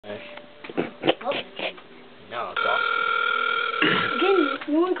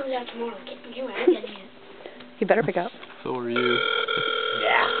up tomorrow. Get ready. You better pick up. So are you.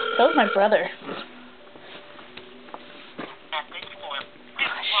 Yeah. So is my brother. Oh,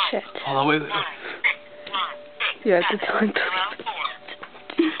 shit. Hold on, wait. You have to tell him.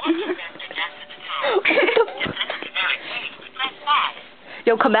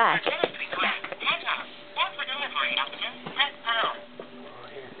 Yo, come back.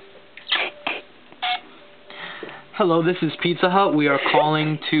 Hello, this is Pizza Hut. We are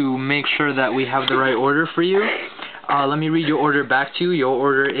calling to make sure that we have the right order for you. Let me read your order back to you. Your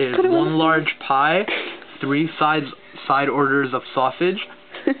order is 1 large pie, 3 side orders of sausage,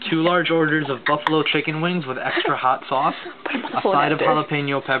 2 large orders of buffalo chicken wings with extra hot sauce, a side of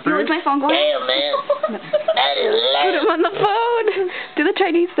jalapeno peppers. Where's my phone going? Damn, man. That is loud. Put him on the phone. Do the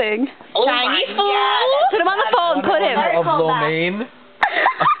Chinese thing. Oh Chinese my food. God. Put him on the phone. Put him. Of lo mein.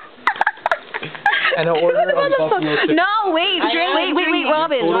 And an order of buffalo chicken. No, wait, Robin.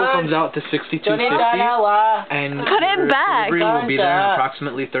 Total comes out to $62.50. And Put him your back. delivery will be there in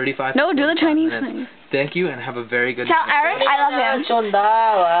approximately 35 No, do the 45 Chinese minutes. thing. Thank you and have a very good Tell night. Eric I love him.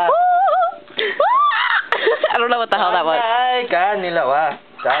 I don't know what the hell that was. Chinese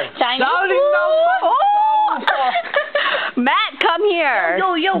Matt, come here.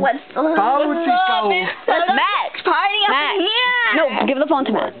 Yo, what's Matt, party up Matt. in here? No, give the phone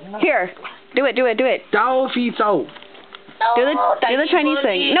to Matt. Here, do it. Do the Chinese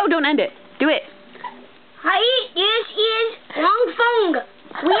thing. No, don't end it. Do it. Hi, this is Wong Fong.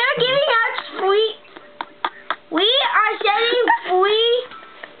 We are giving out free. We are selling free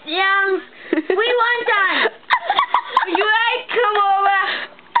free wonton. Would you like come over?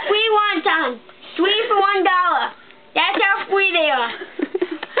 Free wonton. 3 for $1. That's how free they are.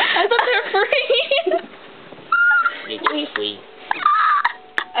 I thought they were free. Free.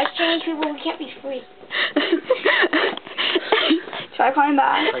 As Chinese people, we can't be free. Should I call him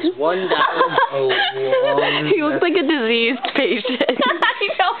back? It's $1. He looks like a diseased patient. I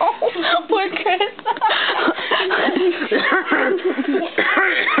know. Poor Chris.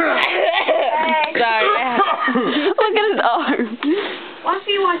 Sorry. Look at his arm. What's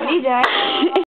free wonton?